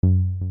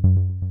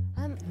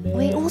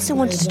also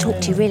wanted to talk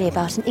to you really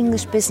about an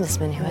English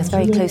businessman who has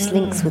very close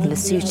links with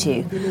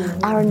Lesotho,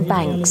 Aaron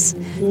Banks.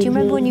 Do you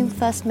remember when you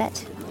first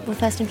met? Were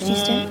first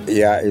introduced to him?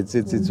 Yeah, it's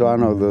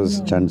one of those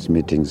chance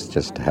meetings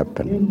just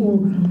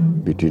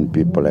happen between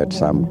people at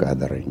some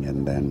gathering,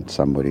 and then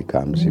somebody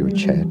comes, you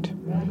chat.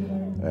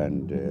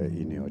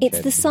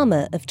 It's the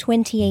summer of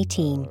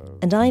 2018,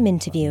 and I'm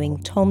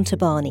interviewing Tom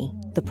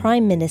Thabane, the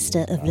Prime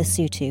Minister of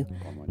Lesotho,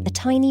 a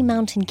tiny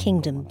mountain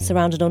kingdom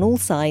surrounded on all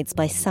sides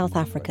by South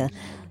Africa,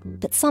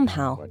 but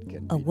somehow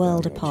a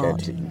world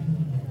apart.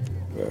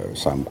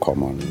 Some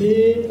common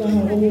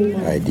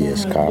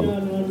ideas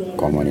come,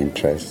 common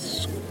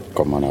interests,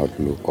 common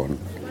outlook on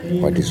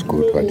what is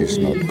good, what is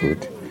not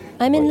good.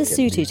 I'm in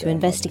Lesotho to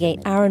investigate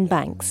Aaron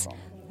Banks,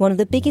 one of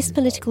the biggest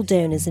political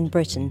donors in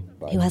Britain,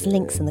 who has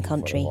links in the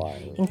country,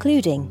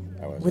 including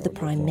with the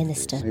Prime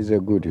Minister. He's a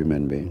good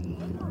human being,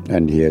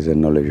 and he has a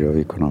knowledge of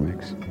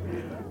economics,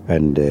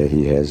 and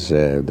he has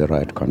the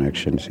right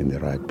connections in the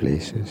right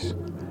places.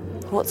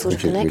 What sort of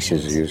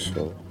connections? Which is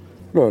useful.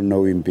 Well,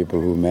 knowing people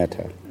who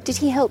matter. Did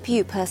he help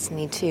you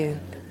personally too?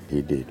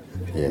 He did,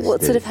 yes.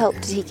 What sort of help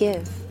did he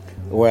give?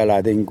 Well,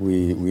 I think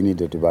we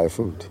needed to buy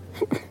food.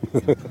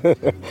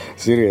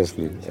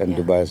 Seriously, and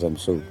to buy some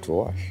soap to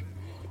wash.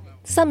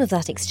 Some of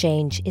that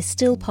exchange is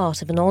still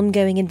part of an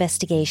ongoing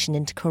investigation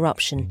into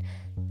corruption,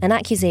 an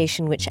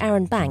accusation which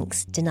Aaron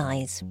Banks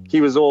denies. He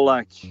was all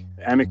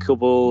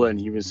amicable and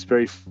he was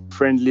very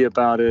friendly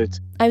about it.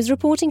 I was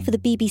reporting for the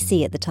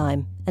BBC at the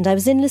time, and I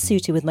was in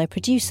Lesotho with my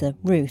producer,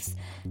 Ruth,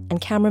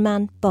 and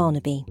cameraman,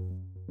 Barnaby.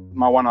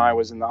 My one eye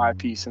was in the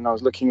eyepiece and I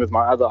was looking with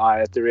my other eye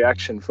at the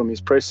reaction from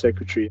his press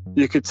secretary.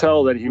 You could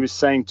tell that he was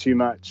saying too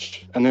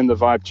much, and then the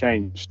vibe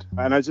changed.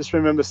 And I just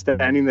remember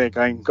standing there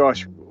going,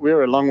 gosh,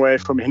 we're a long way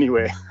from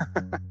anywhere.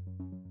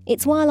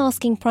 It's while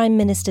asking Prime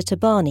Minister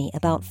Thabane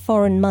about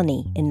foreign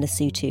money in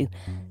Lesotho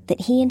that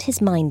he and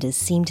his minders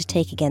seem to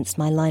take against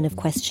my line of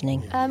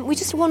questioning. We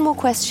just one more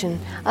question.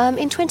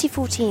 In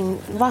 2014,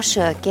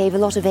 Russia gave a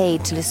lot of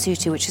aid to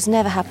Lesotho, which has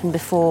never happened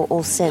before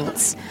or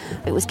since.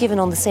 It was given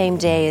on the same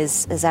day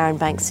as Aaron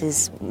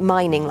Banks'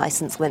 mining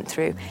licence went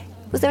through.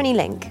 Was there any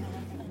link?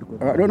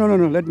 No.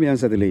 Let me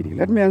answer the lady.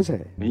 Let me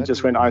answer. He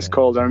just went ice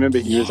cold. I remember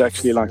he was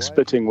actually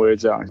spitting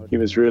words out. He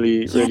was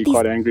really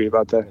quite angry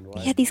about that.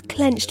 He had these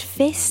clenched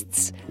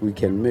fists. We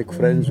can make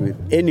friends with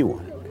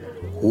anyone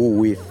who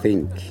we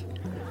think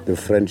the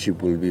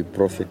friendship will be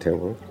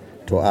profitable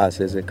to us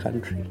as a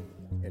country.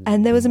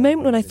 And there was a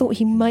moment when I thought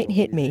he might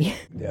hit me.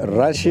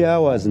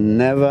 Russia was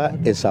never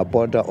a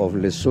supporter of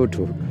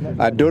Lesotho.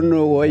 I don't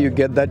know where you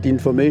get that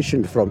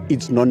information from.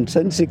 It's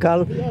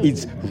nonsensical,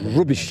 it's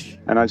rubbish.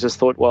 And I just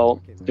thought, well,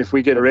 if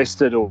we get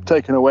arrested or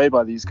taken away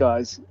by these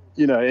guys,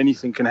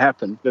 anything can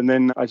happen. And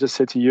then I just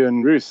said to you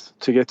and Ruth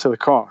to get to the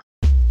car.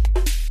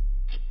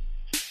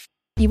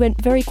 You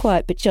went very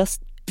quiet, but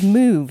just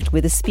moved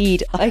with a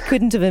speed I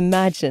couldn't have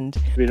imagined.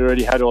 We'd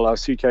already had all our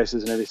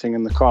suitcases and everything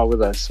in the car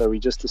with us, so we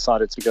just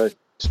decided to go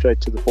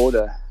straight to the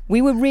border.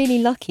 We were really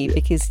lucky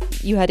because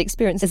you had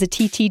experience as a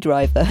TT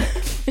driver.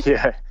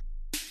 Yeah.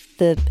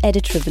 The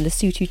editor of the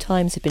Lesotho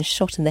Times had been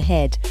shot in the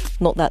head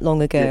not that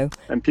long ago.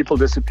 Yeah. And people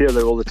disappear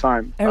there all the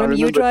time. I remember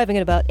you were driving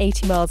at about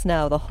 80 miles an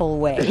hour the whole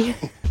way.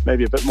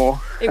 Maybe a bit more.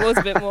 It was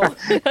a bit more.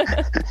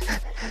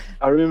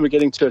 I remember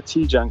getting to a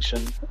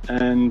T-junction,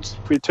 and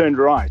if we turned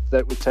right,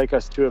 that would take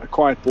us to a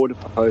quiet border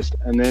post,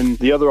 and then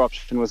the other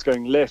option was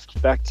going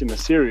left back to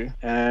Maseru.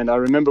 And I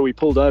remember we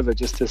pulled over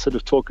just to sort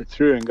of talk it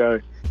through and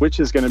go, which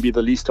is going to be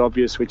the least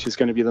obvious, which is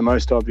going to be the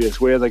most obvious,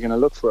 where are they going to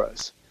look for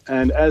us?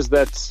 And as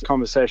that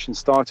conversation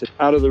started,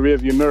 out of the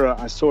rearview mirror,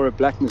 I saw a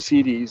black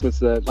Mercedes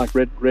with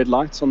red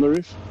lights on the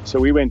roof. So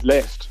we went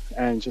left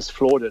and just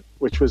floored it,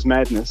 which was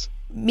madness.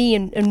 Me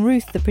and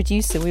Ruth, the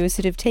producer, we were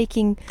sort of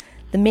taking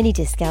the mini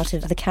disc out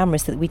of the camera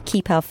so that we'd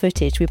keep our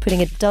footage. We were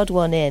putting a dud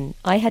one in.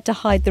 I had to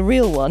hide the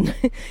real one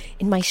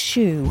in my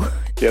shoe.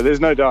 Yeah, there's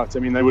no doubt. I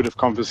mean, they would have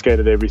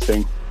confiscated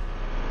everything.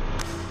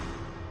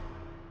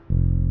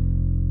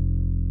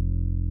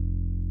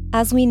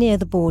 As we near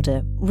the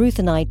border, Ruth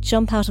and I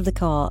jump out of the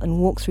car and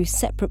walk through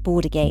separate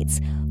border gates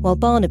while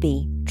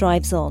Barnaby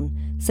drives on,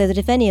 so that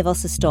if any of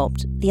us are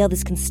stopped, the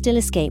others can still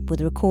escape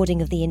with a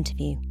recording of the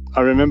interview.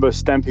 I remember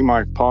stamping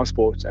my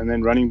passport and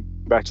then running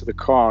back to the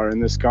car,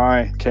 and this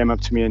guy came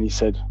up to me and he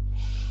said,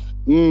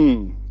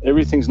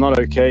 everything's not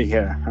okay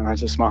here.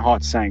 And my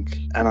heart sank.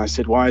 And I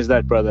said, why is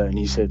that, brother? And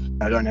he said,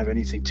 I don't have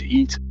anything to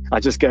eat. I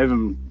just gave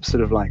him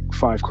sort of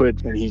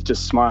 £5, and he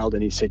just smiled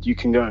and he said, you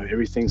can go,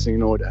 everything's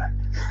in order.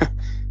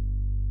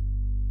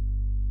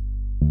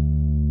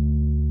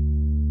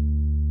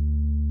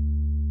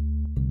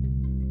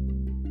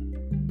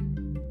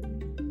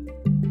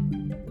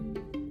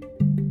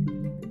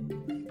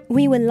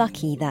 We were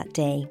lucky that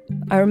day.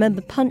 I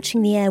remember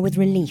punching the air with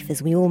relief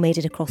as we all made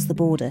it across the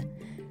border.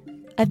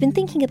 I've been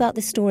thinking about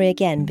this story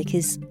again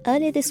because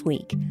earlier this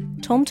week,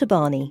 Tom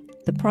Thabane,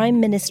 the Prime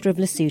Minister of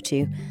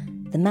Lesotho,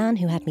 the man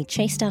who had me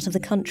chased out of the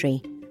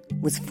country,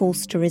 was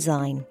forced to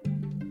resign.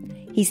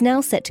 He's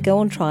now set to go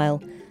on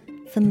trial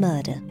for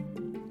murder.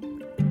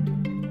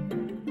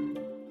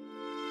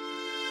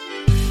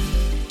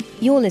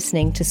 You're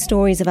listening to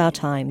Stories of Our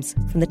Times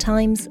from The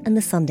Times and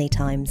The Sunday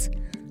Times.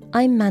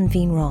 I'm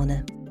Manveen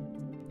Rana.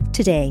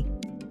 Today,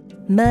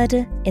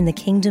 murder in the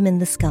kingdom in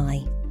the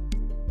sky.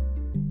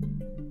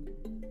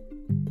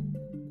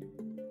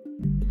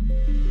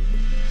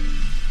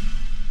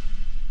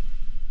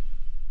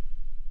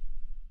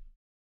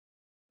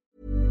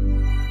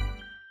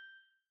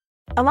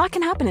 A lot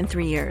can happen in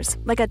 3 years,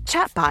 like a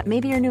chatbot may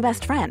be your new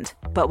best friend.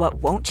 But what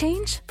won't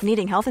change?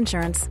 Needing health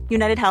insurance.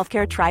 United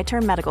Healthcare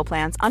Tri-Term Medical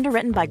Plans,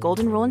 underwritten by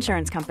Golden Rule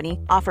Insurance Company,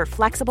 offer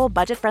flexible,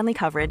 budget-friendly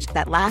coverage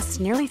that lasts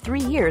nearly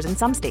 3 years in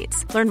some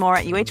states. Learn more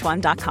at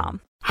UH1.com.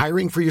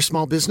 Hiring for your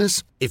small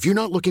business? If you're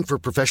not looking for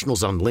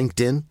professionals on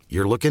LinkedIn,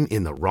 you're looking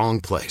in the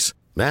wrong place.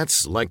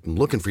 That's like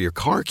looking for your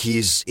car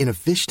keys in a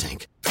fish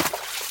tank.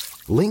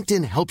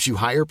 LinkedIn helps you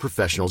hire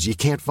professionals you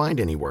can't find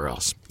anywhere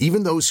else,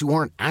 even those who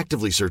aren't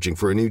actively searching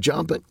for a new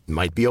job but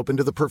might be open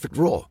to the perfect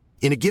role.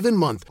 In a given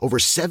month, over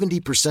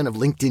 70% of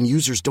LinkedIn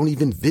users don't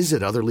even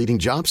visit other leading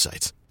job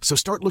sites. So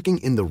start looking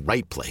in the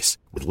right place.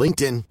 With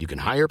LinkedIn, you can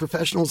hire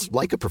professionals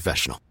like a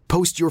professional.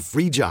 Post your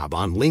free job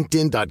on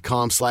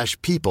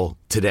linkedin.com/people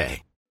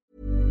today.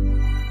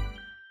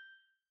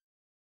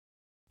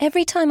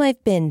 Every time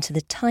I've been to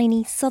the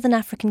tiny southern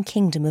African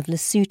kingdom of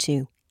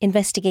Lesotho,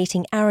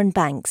 investigating Arron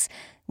Banks,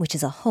 which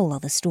is a whole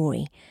other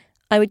story,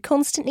 I would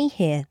constantly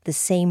hear the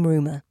same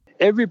rumour.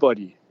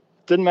 Everybody,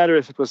 didn't matter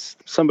if it was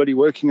somebody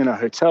working in a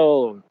hotel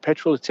or a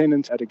petrol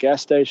attendant at a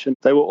gas station,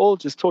 they were all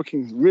just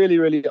talking really,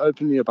 really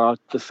openly about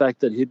the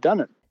fact that he'd done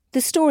it. The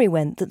story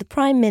went that the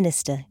Prime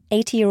Minister,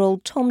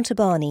 80-year-old Tom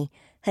Thabane,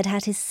 had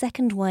had his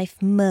second wife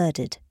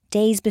murdered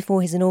days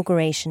before his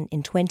inauguration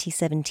in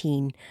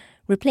 2017,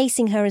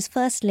 replacing her as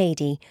First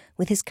Lady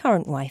with his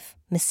current wife,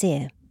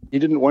 Masir. He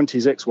didn't want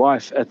his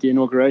ex-wife at the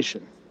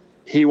inauguration.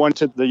 He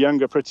wanted the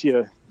younger,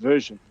 prettier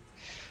version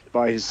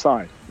by his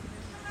side.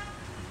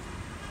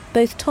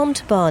 Both Tom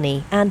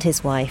Thabane and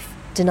his wife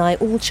deny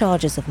all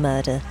charges of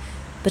murder,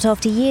 but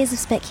after years of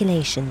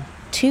speculation,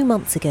 2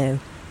 months ago,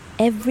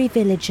 every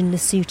village in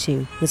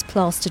Lesotho was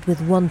plastered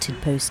with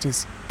wanted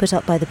posters put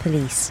up by the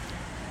police.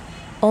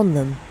 On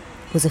them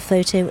was a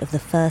photo of the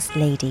First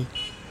Lady.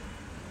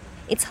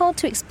 It's hard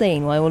to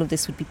explain why all of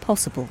this would be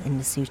possible in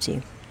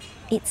Lesotho.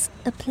 It's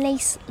a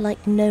place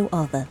like no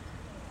other,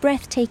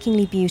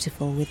 breathtakingly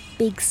beautiful with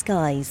big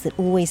skies that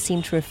always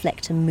seem to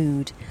reflect a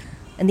mood,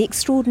 and the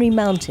extraordinary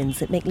mountains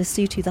that make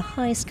Lesotho the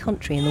highest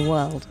country in the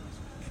world.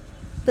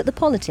 But the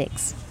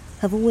politics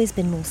have always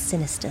been more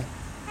sinister.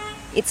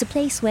 It's a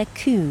place where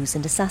coups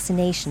and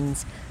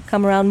assassinations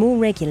come around more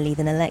regularly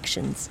than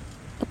elections.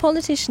 A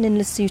politician in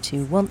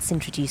Lesotho once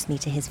introduced me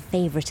to his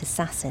favourite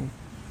assassin.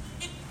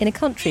 In a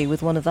country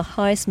with one of the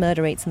highest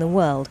murder rates in the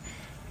world,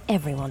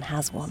 everyone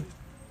has one,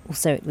 or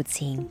so it would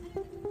seem.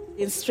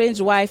 The estranged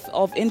wife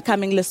of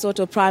incoming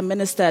Lesotho Prime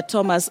Minister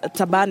Thomas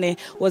Thabane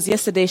was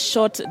yesterday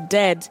shot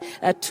dead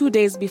 2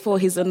 days before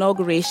his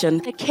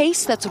inauguration. A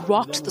case that's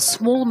rocked the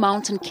small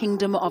mountain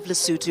kingdom of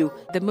Lesotho.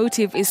 The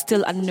motive is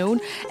still unknown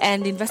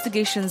and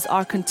investigations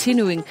are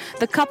continuing.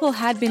 The couple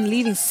had been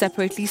living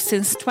separately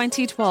since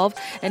 2012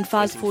 and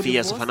filed for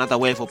fears divorce. of another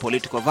wave of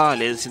political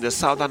violence in the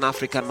Southern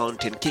African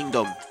Mountain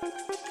Kingdom.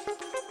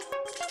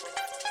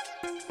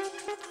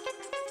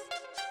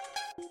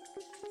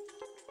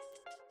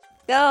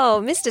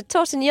 Oh, Mr.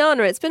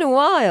 Totanyana, it's been a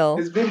while.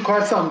 It's been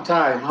quite some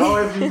time. How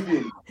have you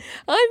been?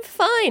 I'm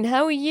fine.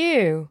 How are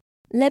you?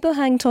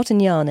 Lebohang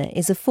Totanyana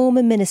is a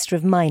former Minister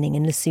of Mining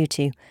in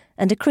Lesotho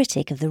and a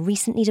critic of the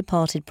recently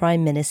departed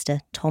Prime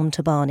Minister Tom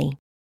Thabane.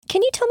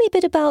 Can you tell me a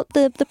bit about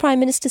the Prime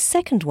Minister's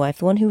second wife,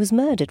 the one who was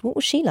murdered? What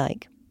was she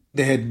like?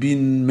 They had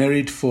been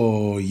married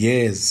for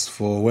years,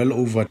 for well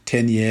over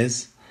 10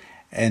 years,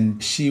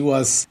 and she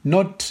was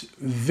not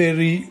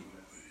very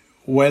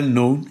well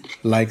known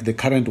like the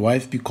current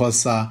wife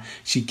because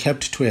she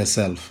kept to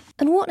herself.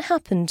 And what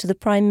happened to the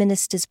Prime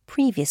Minister's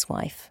previous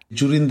wife?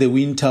 During the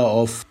winter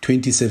of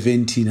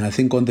 2017, I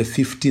think on the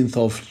 15th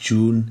of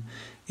June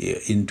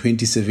in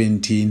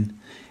 2017,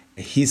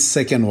 his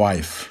second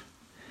wife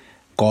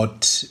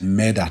got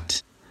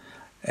murdered,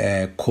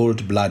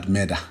 cold blood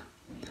murder,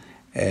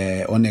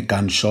 on a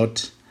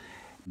gunshot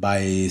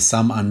by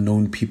some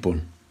unknown people.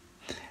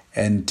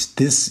 And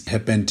this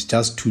happened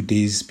just 2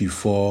 days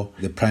before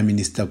the Prime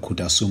Minister could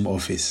assume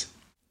office.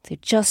 So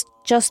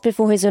just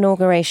before his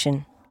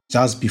inauguration?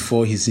 Just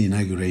before his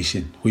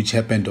inauguration, which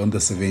happened on the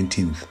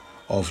 17th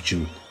of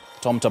June.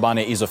 Tom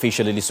Thabane is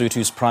officially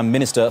Lesotho's Prime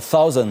Minister.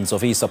 Thousands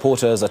of his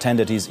supporters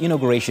attended his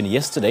inauguration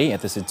yesterday at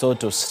the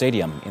Sesotho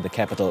Stadium in the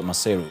capital,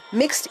 Maseru.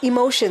 Mixed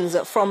emotions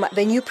from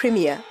the new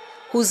Premier,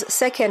 whose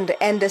second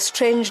and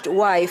estranged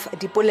wife,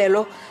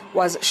 Dipolelo,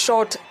 was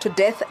shot to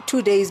death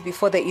 2 days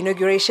before the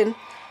inauguration,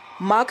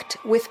 marked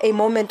with a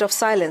moment of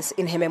silence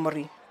in her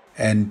memory.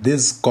 And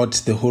this got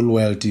the whole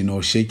world,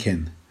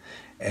 shaken.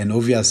 And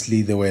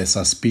obviously there were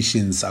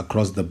suspicions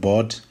across the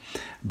board.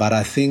 But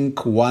I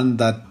think one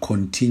that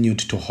continued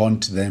to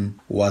haunt them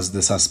was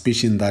the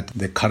suspicion that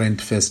the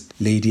current First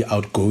Lady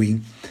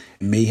outgoing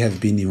may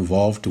have been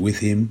involved with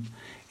him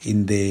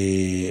in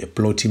the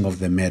plotting of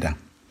the murder.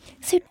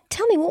 So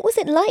tell me, what was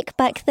it like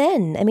back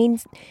then? I mean,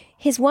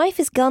 his wife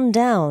is gunned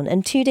down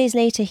and 2 days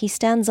later he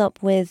stands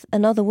up with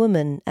another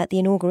woman at the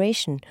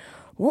inauguration.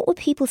 What were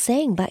people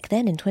saying back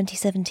then in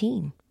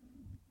 2017?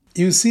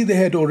 You see, they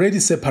had already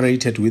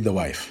separated with the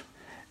wife.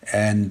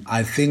 And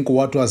I think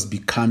what was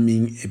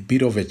becoming a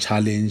bit of a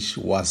challenge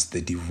was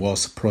the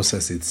divorce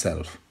process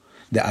itself.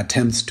 The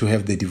attempts to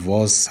have the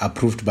divorce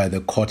approved by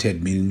the court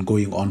had been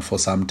going on for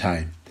some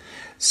time.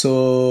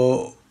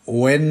 So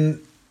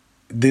when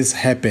this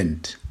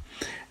happened,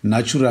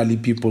 naturally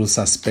people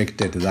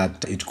suspected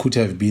that it could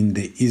have been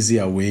the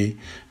easier way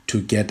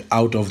to get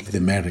out of the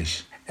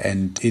marriage.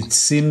 And it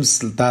seems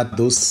that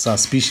those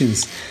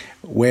suspicions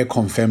were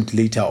confirmed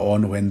later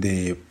on when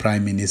the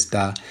Prime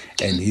Minister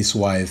and his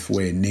wife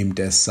were named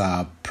as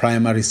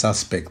primary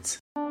suspects.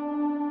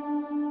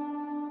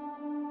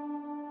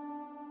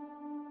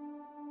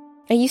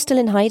 Are you still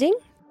in hiding?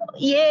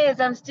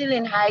 Yes, I'm still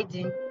in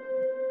hiding.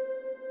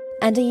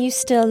 And are you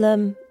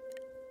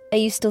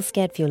still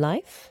scared for your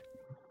life?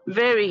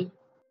 Very.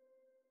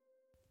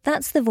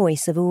 That's the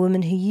voice of a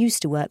woman who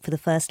used to work for the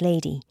First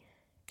Lady.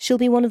 She'll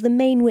be one of the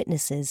main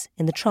witnesses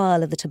in the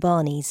trial of the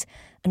Tabanis,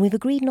 and we've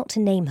agreed not to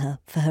name her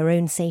for her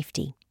own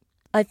safety.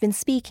 I've been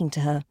speaking to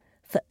her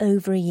for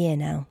over a year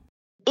now.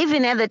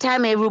 Even at the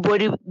time,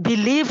 everybody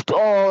believed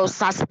or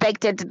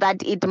suspected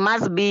that it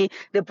must be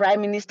the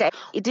Prime Minister.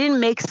 It didn't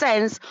make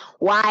sense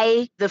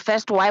why the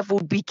first wife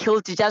would be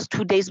killed just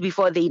 2 days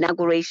before the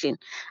inauguration.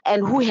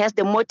 And who has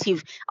the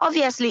motive?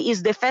 Obviously,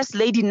 is the First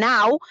Lady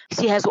now.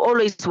 She has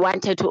always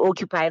wanted to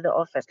occupy the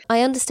office.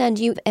 I understand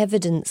you have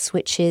evidence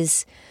which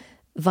is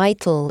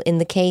vital in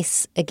the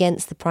case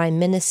against the Prime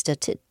Minister.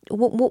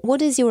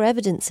 What is your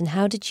evidence and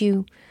how did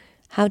you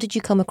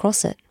come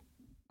across it?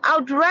 I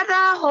would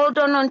rather hold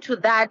on to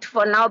that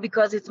for now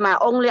because it's my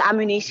only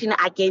ammunition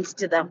against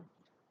them.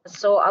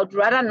 So I would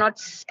rather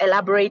not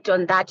elaborate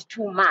on that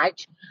too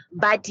much.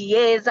 But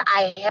yes,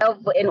 I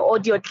have an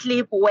audio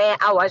clip where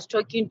I was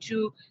talking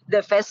to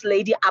the First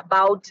Lady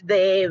about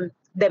the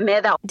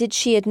murder. Did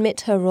she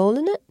admit her role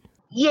in it?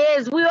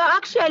 Yes, we were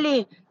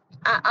actually,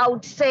 I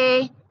would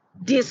say,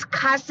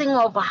 discussing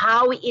of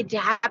how it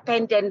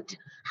happened and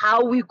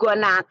how we're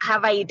gonna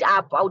cover it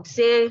up. I would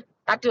say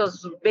that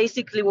was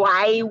basically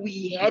why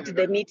we had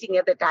the meeting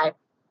at the time.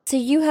 So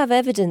you have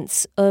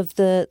evidence of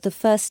the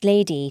First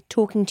Lady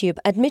talking to you,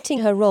 admitting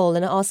her role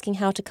and asking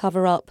how to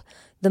cover up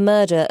the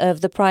murder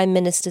of the Prime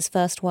Minister's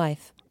first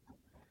wife?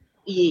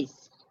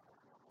 Yes.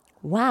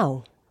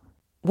 Wow.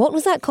 What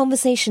was that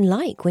conversation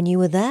like when you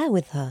were there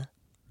with her?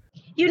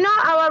 You know,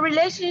 our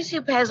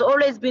relationship has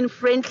always been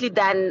friendly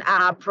than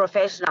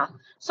professional.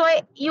 So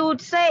you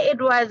would say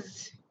it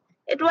was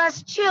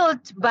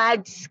chilled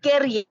but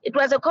scary. It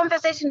was a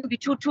conversation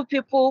between two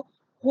people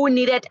who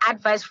needed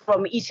advice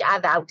from each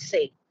other, I would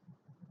say.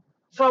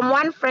 From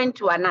one friend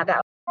to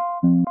another.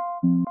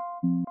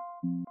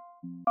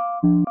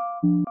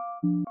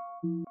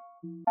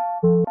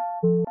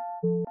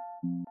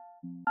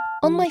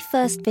 On my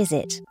first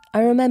visit,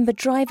 I remember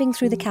driving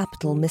through the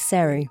capital,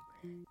 Maseru.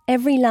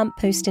 Every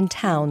lamppost in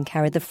town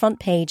carried the front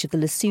page of the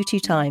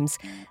Lesotho Times,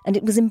 and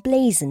it was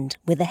emblazoned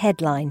with the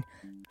headline,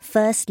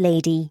 First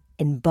Lady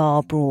in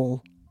Bar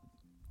Brawl.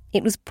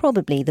 It was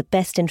probably the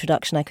best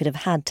introduction I could have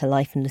had to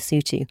life in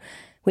Lesotho,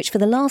 which for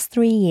the last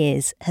 3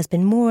 years has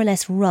been more or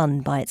less run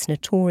by its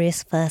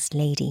notorious First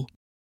Lady.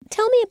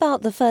 Tell me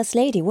about the First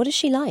Lady. What is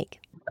she like?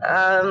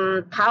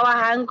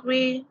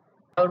 Power-hungry,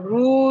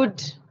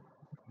 rude,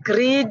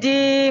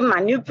 greedy,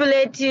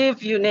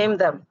 manipulative, you name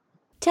them.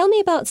 Tell me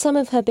about some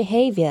of her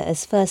behaviour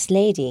as First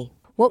Lady.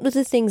 What were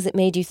the things that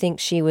made you think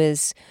she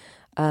was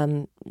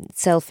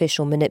selfish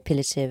or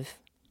manipulative?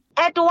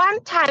 At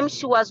one time,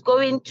 she was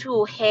going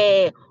to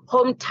her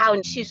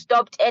hometown. She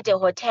stopped at a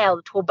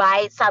hotel to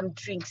buy some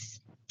drinks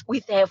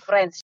with her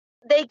friends.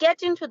 They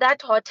get into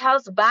that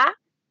hotel's bar.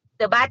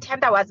 The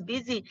bartender was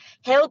busy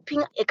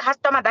helping a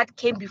customer that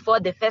came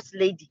before the First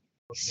Lady.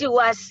 She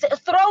was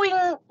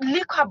throwing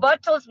liquor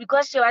bottles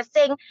because she was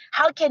saying,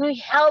 how can you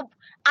help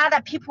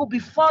other people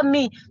before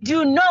me? Do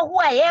you know who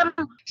I am?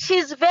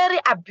 She's very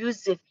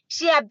abusive.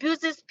 She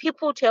abuses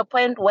people to a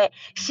point where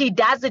she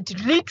does it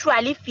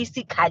literally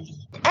physically.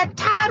 At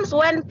times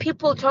when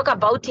people talk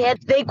about her,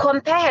 they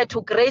compare her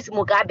to Grace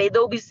Mugabe.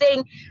 They'll be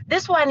saying,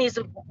 this one is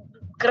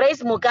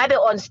Grace Mugabe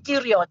on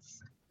steroids,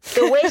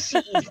 the way she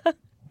is.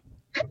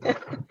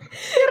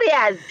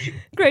 Serious.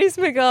 Grace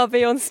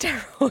Mugabe on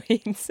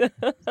steroids.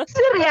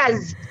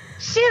 Serious.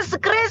 She's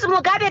Grace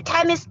Mugabe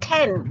times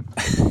 10.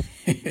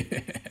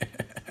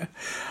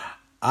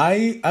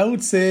 I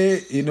would say,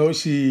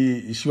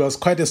 she was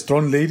quite a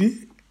strong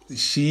lady.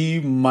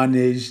 She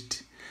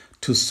managed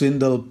to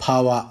swindle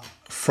power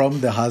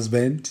from the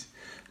husband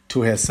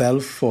to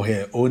herself for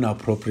her own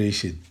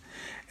appropriation.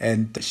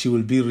 And she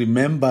will be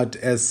remembered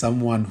as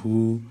someone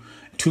who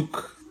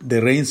took the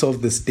reins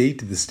of the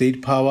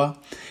state power,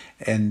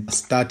 and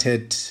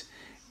started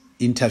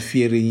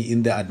interfering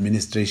in the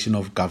administration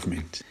of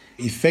government.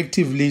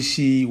 Effectively,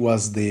 she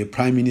was the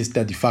Prime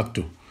Minister de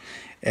facto,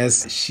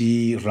 as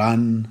she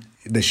ran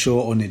the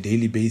show on a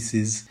daily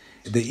basis.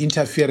 The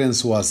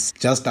interference was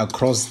just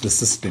across the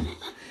system.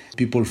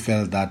 People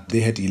felt that they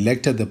had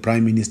elected the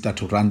prime minister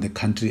to run the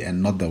country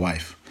and not the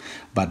wife.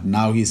 But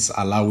now he's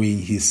allowing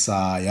his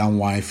young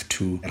wife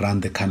to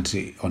run the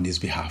country on his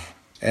behalf.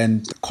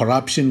 And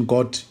corruption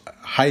got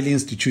highly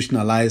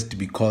institutionalized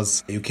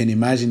because you can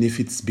imagine if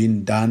it's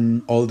been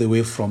done all the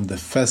way from the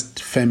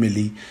first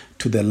family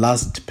to the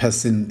last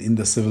person in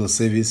the civil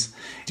service.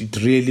 It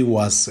really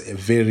was a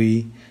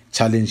very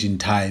challenging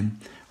time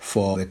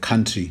for the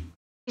country.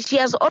 She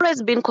has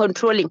always been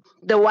controlling.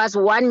 There was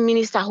one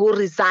minister who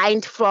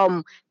resigned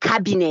from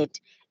cabinet,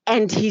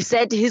 and he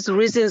said his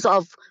reasons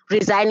of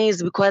resigning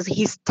is because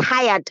he's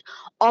tired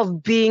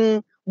of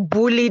being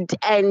bullied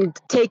and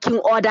taking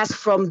orders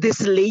from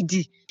this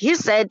lady. He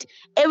said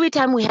every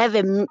time we have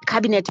a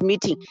cabinet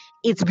meeting,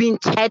 it's being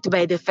chaired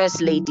by the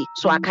first lady.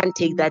 So I can't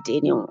take that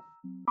anymore.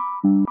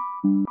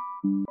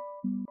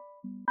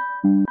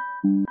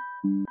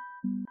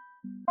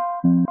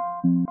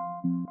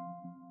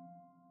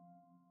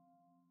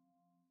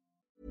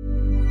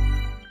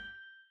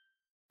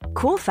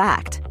 Cool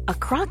fact, a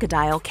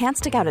crocodile can't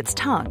stick out its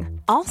tongue.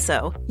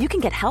 Also, you can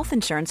get health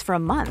insurance for a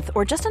month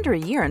or just under a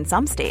year in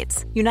some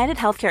states. United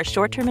Healthcare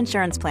short-term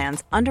insurance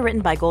plans,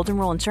 underwritten by Golden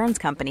Rule Insurance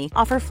Company,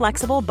 offer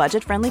flexible,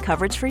 budget-friendly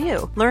coverage for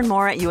you. Learn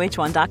more at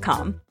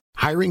uh1.com.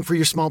 Hiring for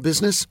your small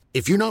business?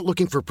 If you're not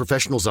looking for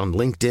professionals on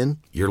LinkedIn,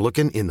 you're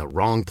looking in the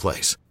wrong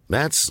place.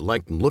 That's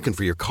like looking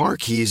for your car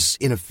keys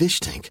in a fish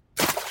tank.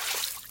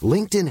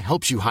 LinkedIn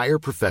helps you hire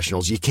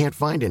professionals you can't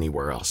find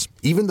anywhere else,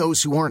 even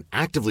those who aren't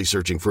actively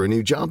searching for a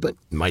new job but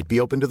might be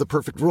open to the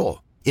perfect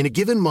role. In a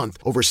given month,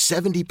 over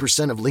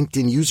 70% of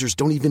LinkedIn users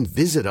don't even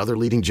visit other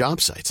leading job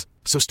sites.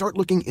 So start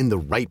looking in the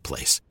right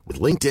place. With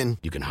LinkedIn,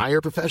 you can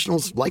hire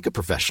professionals like a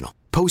professional.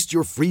 Post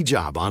your free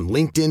job on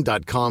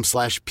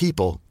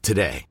linkedin.com/people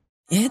today.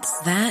 It's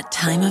that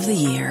time of the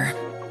year.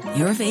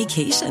 Your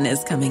vacation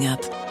is coming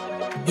up.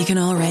 You can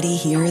already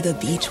hear the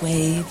beach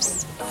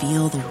waves,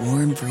 feel the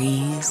warm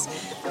breeze,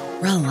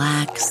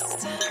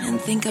 relax, and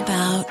think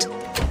about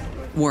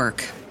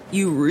work.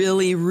 You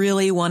really,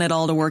 really want it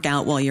all to work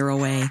out while you're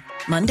away.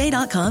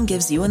 Monday.com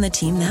gives you and the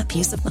team that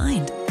peace of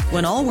mind.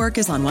 When all work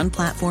is on one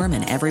platform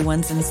and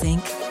everyone's in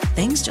sync,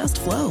 things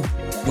just flow.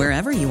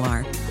 Wherever you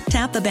are,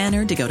 tap the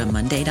banner to go to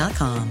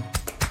Monday.com.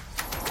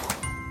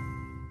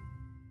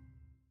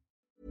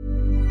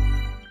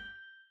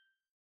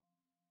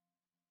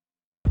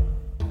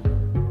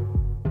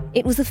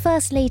 It was the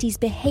First Lady's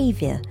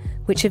behaviour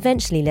which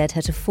eventually led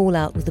her to fall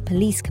out with the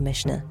police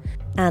commissioner.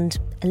 And,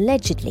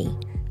 allegedly,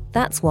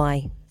 that's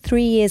why,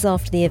 3 years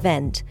after the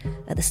event,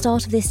 at the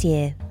start of this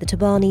year, the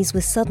Tabanis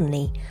were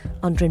suddenly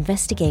under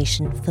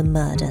investigation for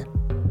murder.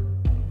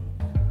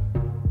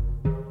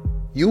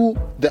 You,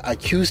 the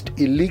accused,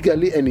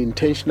 illegally and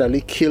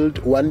intentionally killed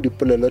one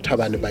Dipolelo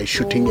Thabane by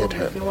shooting at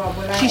her.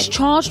 She's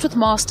charged with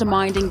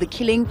masterminding the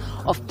killing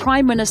of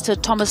Prime Minister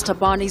Thomas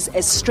Thabani's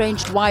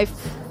estranged wife,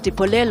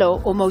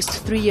 Dipolelo, almost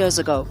 3 years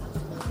ago.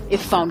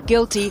 If found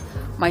guilty,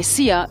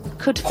 Maisia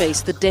could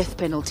face the death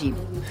penalty.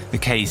 The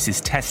case is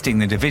testing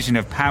the division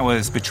of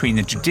powers between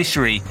the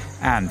judiciary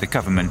and the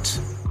government.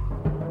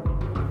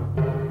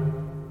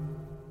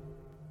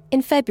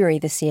 In February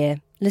this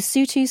year,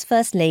 Lesotho's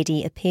First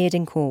Lady appeared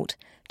in court,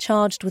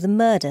 charged with the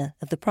murder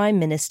of the Prime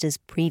Minister's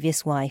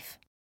previous wife.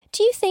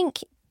 Do you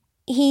think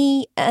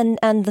he and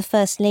the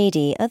First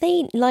Lady, are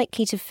they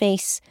likely to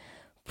face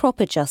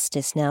proper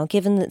justice now,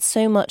 given that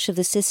so much of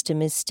the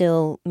system is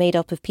still made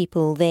up of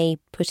people they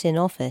put in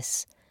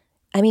office?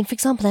 I mean, for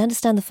example, I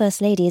understand the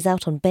First Lady is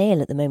out on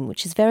bail at the moment,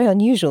 which is very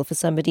unusual for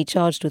somebody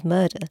charged with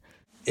murder.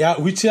 Yeah,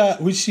 which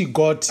she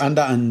got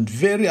under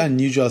very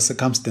unusual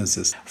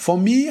circumstances. For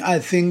me, I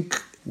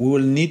think we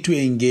will need to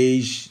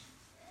engage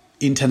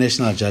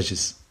international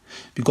judges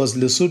because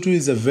Lesotho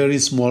is a very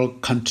small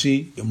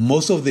country.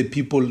 Most of the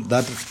people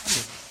that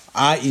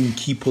are in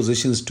key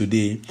positions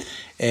today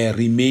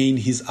remain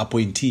his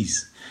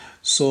appointees.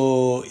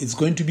 So it's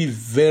going to be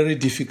very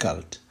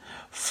difficult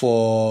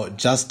for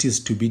justice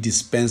to be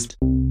dispensed.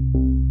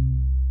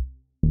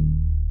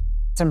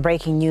 Some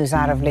breaking news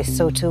out of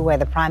Lesotho, where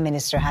the Prime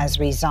Minister has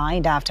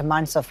resigned after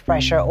months of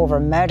pressure over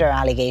murder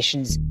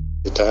allegations.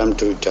 The time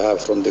to retire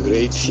from the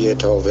great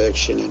theatre of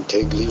action and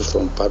take leave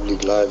from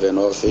public life and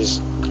office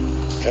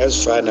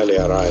has finally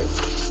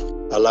arrived.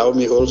 Allow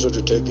me also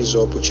to take this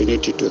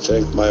opportunity to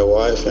thank my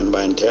wife and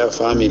my entire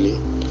family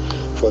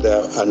for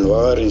their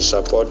unwavering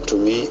support to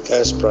me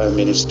as Prime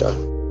Minister.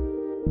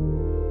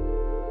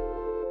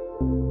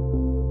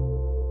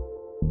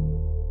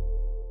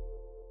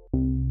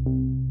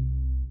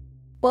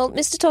 Well,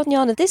 Mr.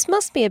 Totnyana, this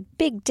must be a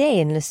big day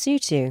in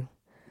Lesotho.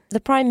 The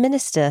Prime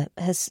Minister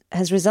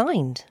has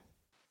resigned.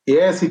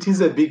 Yes, it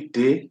is a big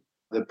day.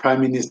 The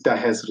Prime Minister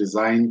has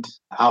resigned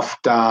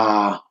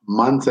after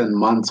months and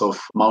months of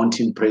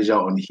mounting pressure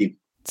on him.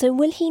 So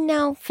will he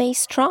now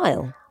face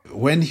trial?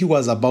 When he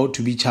was about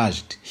to be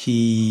charged,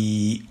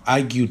 he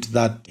argued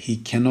that he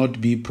cannot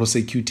be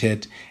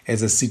prosecuted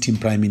as a sitting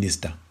Prime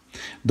Minister.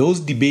 Those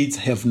debates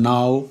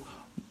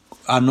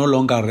are no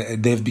longer,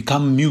 they've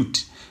become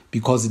mute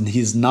because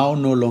he's now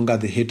no longer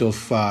the head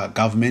of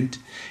government.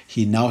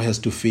 He now has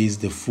to face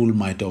the full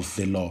might of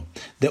the law.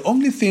 The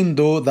only thing,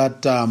 though,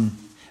 that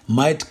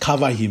might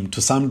cover him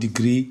to some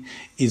degree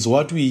is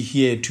what we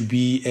hear to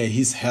be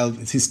his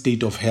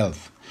state of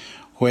health,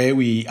 where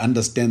we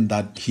understand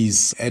that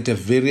he's at a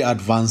very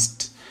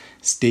advanced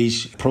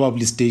stage,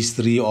 probably stage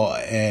 3 or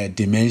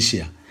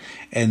dementia.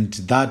 And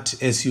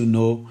that, as you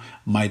know,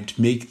 might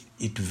make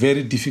it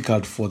very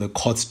difficult for the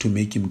courts to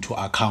make him to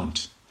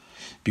account,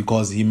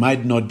 because he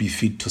might not be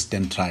fit to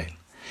stand trial.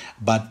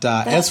 But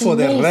as for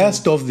the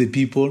rest of the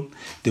people,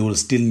 they will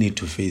still need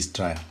to face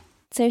trial.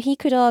 So he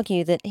could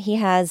argue that he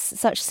has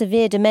such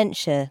severe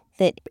dementia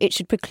that it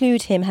should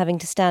preclude him having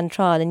to stand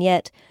trial, and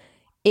yet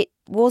it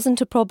wasn't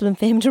a problem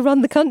for him to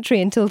run the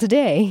country until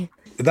today.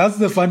 That's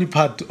the funny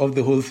part of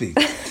the whole thing.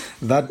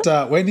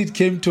 That when it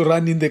came to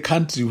running the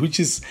country, which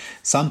is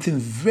something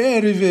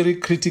very, very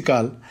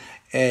critical,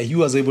 he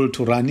was able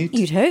to run it.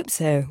 You'd hope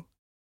so.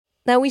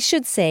 Now, we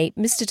should say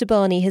Mr.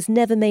 Thabane has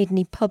never made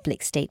any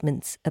public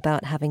statements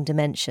about having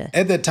dementia.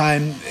 At the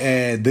time,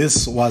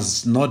 this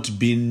was not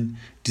being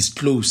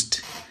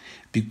disclosed,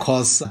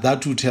 because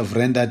that would have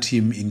rendered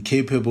him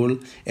incapable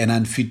and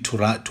unfit to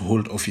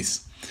hold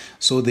office.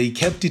 So they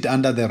kept it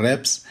under the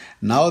wraps.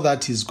 Now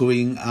that he's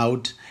going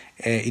out,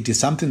 it is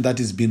something that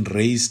is being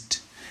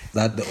raised,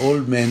 that the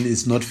old man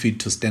is not fit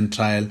to stand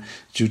trial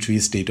due to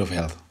his state of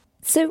health.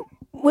 So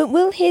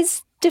will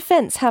his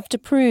defence have to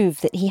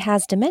prove that he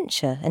has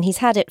dementia, and he's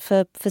had it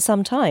for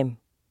some time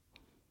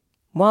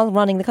while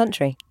running the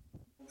country?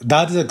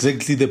 That is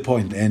exactly the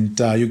point. And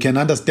you can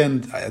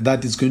understand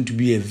that it's going to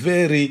be a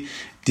very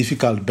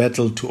difficult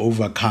battle to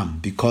overcome,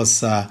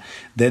 because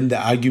then the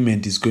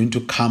argument is going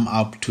to come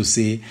up to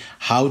say,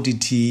 how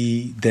did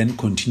he then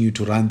continue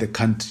to run the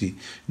country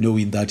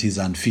knowing that he's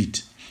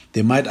unfit?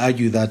 They might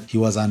argue that he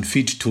was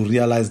unfit to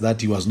realize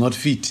that he was not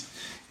fit.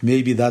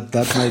 Maybe that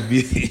might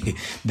be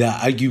the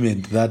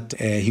argument, that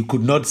he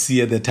could not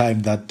see at the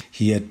time that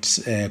he had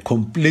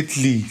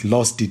completely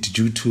lost it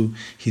due to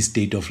his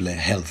state of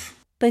health.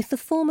 Both the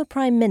former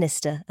Prime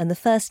Minister and the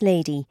First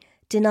Lady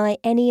deny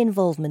any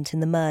involvement in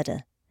the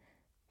murder.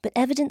 But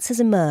evidence has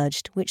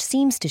emerged which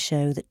seems to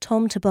show that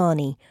Tom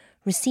Thabane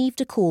received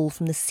a call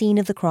from the scene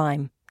of the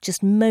crime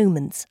just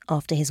moments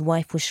after his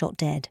wife was shot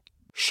dead.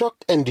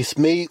 Shock and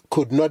dismay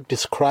could not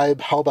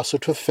describe how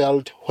Basotho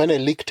felt when a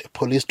leaked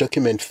police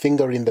document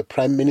fingering the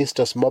Prime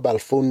Minister's mobile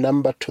phone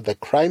number to the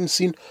crime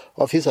scene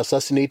of his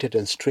assassinated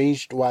and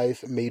estranged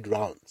wife made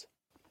rounds.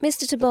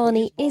 Mr.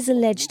 Thabane is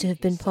alleged to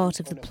have been part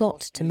of the plot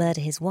to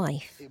murder his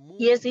wife.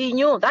 Yes, he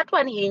knew. That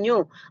one he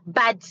knew.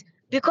 But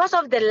because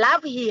of the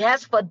love he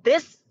has for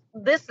this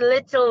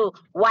little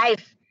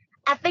wife,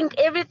 I think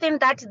everything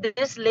that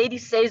this lady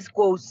says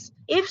goes.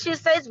 If she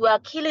says we are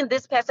killing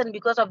this person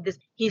because of this,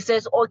 he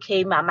says,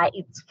 okay, Mama,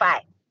 it's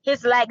fine.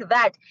 He's like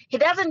that. He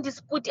doesn't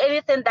dispute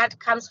anything that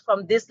comes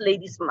from this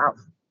lady's mouth.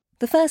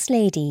 The First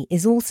Lady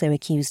is also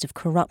accused of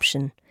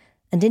corruption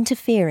and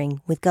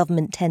interfering with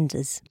government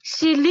tenders.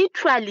 She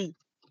literally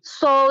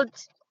sold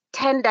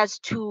tenders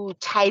to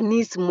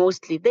Chinese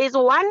mostly. There's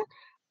one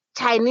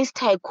Chinese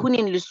tycoon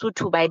in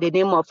Lesotho by the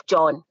name of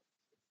John.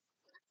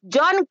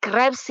 John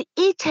grabs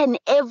each and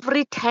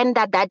every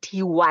tender that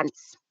he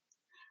wants,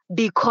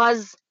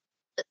 because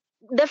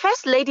the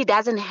First Lady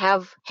doesn't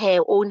have her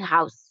own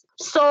house.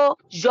 So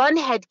John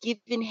had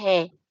given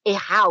her a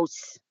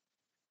house.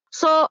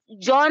 So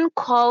John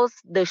calls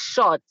the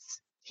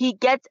shots. He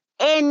gets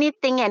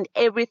anything and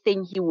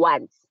everything he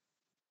wants.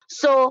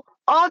 So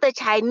all the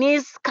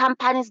Chinese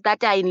companies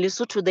that are in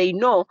Lesotho, they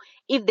know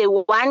if they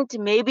want,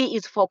 maybe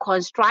it's for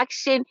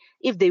construction.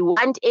 If they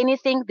want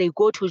anything, they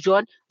go to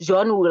John.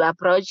 John will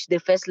approach the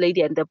First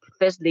Lady, and the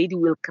First Lady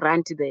will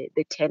grant the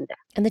tender.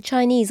 And the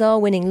Chinese are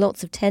winning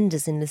lots of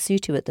tenders in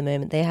Lesotho at the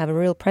moment. They have a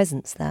real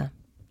presence there.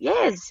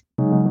 Yes.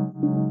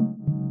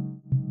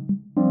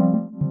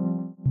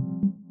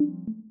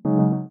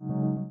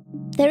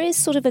 There is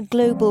sort of a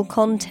global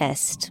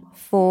contest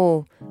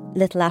for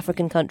little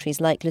African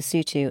countries like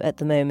Lesotho at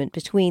the moment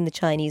between the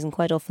Chinese and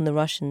quite often the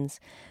Russians.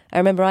 I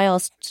remember I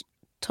asked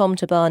Tom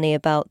Thabane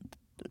about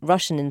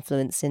Russian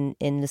influence in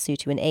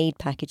Lesotho and aid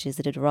packages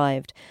that had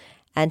arrived,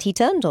 and he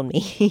turned on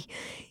me.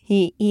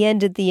 He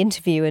ended the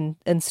interview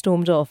and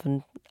stormed off,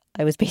 and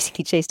I was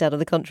basically chased out of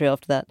the country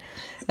after that.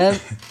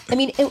 I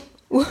mean,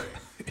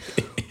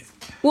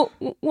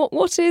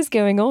 what is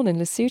going on in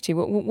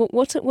Lesotho?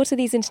 What are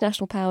these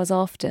international powers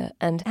after,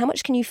 and how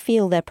much can you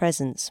feel their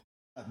presence?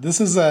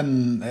 This is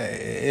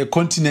a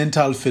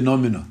continental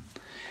phenomenon.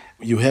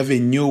 You have a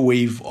new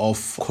wave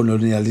of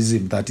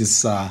colonialism that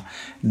is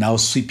now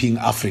sweeping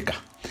Africa.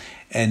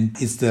 And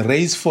it's the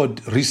race for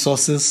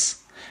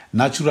resources,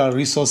 natural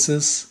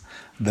resources,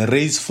 the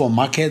race for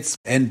markets.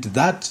 And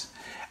that,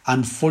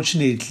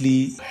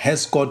 unfortunately,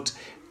 has got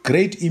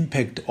great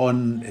impact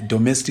on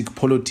domestic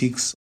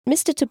politics.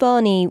 Mr.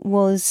 Thabane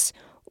was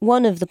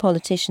one of the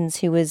politicians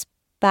who was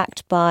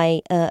backed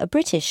by a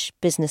British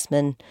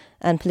businessman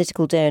and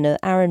political donor,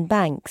 Arron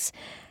Banks.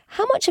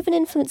 How much of an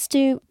influence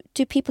do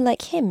people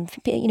like him,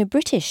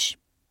 British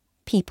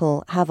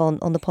people have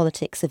on the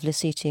politics of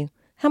Lesotho?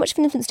 How much of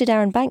an influence did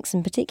Arron Banks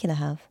in particular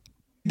have?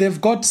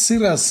 They've got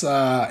serious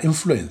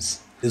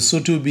influence.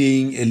 Lesotho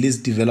being a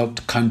least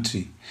developed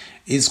country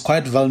is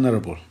quite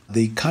vulnerable.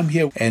 They come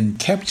here and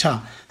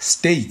capture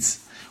states.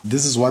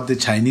 This is what the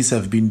Chinese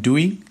have been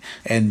doing,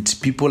 and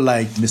people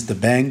like Mr.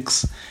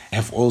 Banks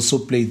have also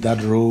played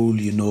that role,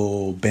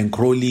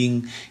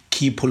 bankrolling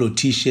key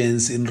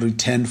politicians in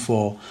return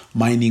for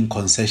mining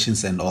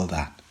concessions and all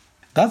that.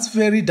 That's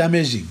very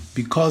damaging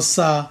because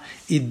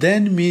it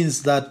then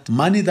means that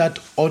money that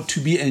ought to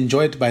be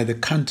enjoyed by the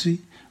country,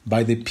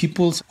 by the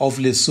peoples of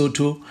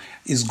Lesotho,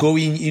 is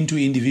going into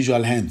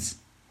individual hands.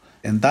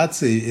 And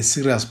that's a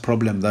serious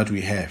problem that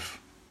we have.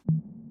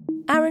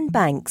 Arron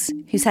Banks,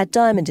 who's had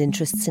diamond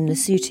interests in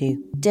Lesotho,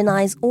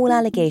 denies all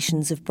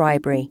allegations of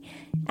bribery,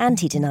 and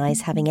he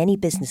denies having any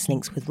business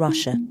links with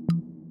Russia.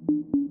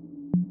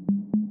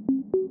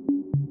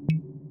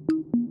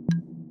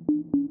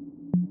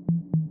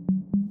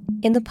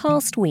 In the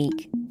past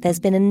week, there's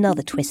been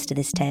another twist to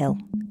this tale.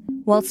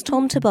 Whilst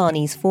Tom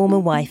Thabani's former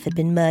wife had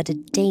been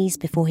murdered days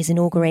before his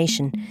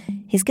inauguration,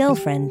 his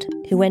girlfriend,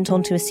 who went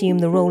on to assume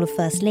the role of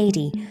First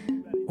Lady,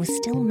 was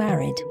still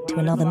married to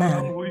another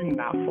man.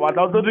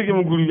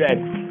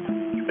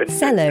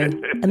 Sello,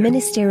 a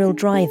ministerial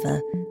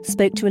driver,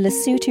 spoke to a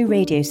Lesotho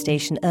radio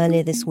station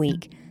earlier this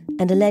week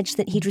and alleged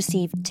that he'd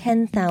received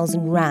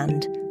 10,000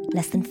 rand,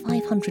 less than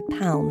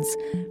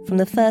 £500, from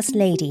the First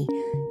Lady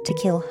to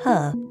kill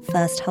her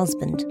first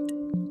husband.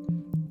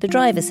 The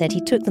driver said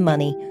he took the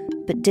money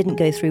but didn't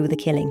go through with the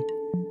killing.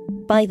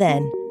 By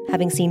then,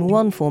 having seen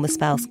one former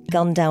spouse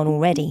gunned down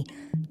already,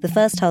 the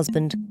first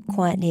husband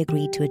quietly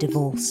agreed to a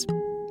divorce.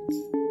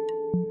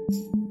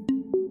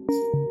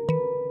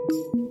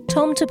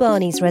 Tom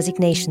Thabani's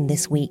resignation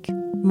this week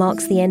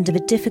marks the end of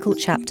a difficult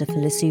chapter for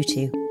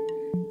Lesotho.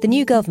 The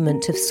new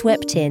government have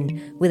swept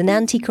in with an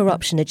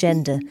anti-corruption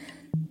agenda,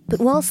 but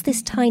whilst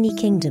this tiny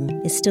kingdom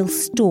is still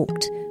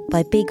stalked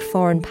by big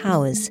foreign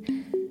powers,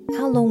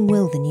 how long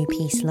will the new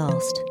peace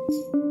last?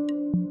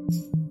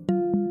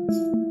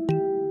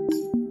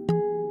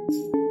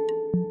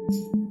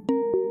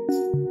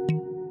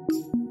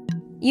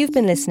 You've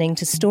been listening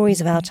to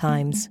Stories of Our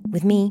Times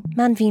with me,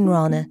 Manveen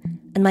Rana,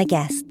 and my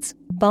guests,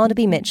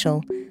 Barnaby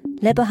Mitchell,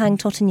 Lebohang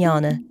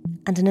Totanyana,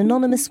 and an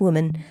anonymous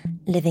woman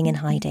living in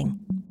hiding.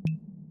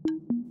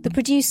 The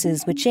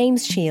producers were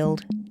James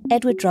Shield,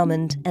 Edward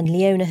Drummond and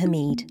Leona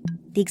Hamid.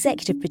 The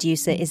executive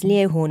producer is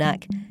Leo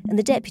Hornack, and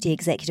the deputy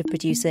executive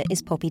producer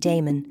is Poppy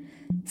Damon.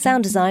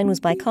 Sound design was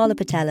by Carla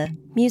Patella,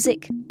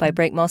 music by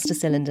Breakmaster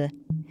Cylinder.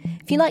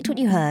 If you liked what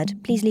you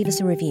heard, please leave us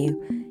a review.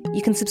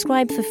 You can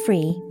subscribe for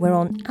free. We're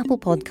on Apple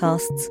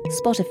Podcasts,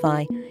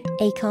 Spotify,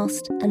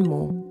 Acast and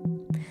more.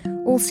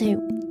 Also,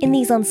 in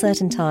these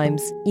uncertain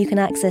times, you can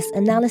access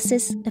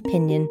analysis,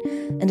 opinion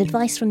and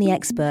advice from the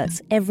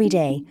experts every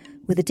day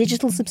with a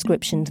digital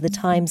subscription to The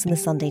Times and The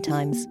Sunday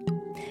Times.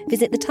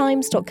 Visit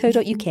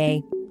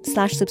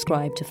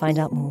thetimes.co.uk/subscribe to find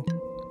out more.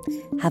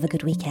 Have a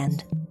good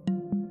weekend.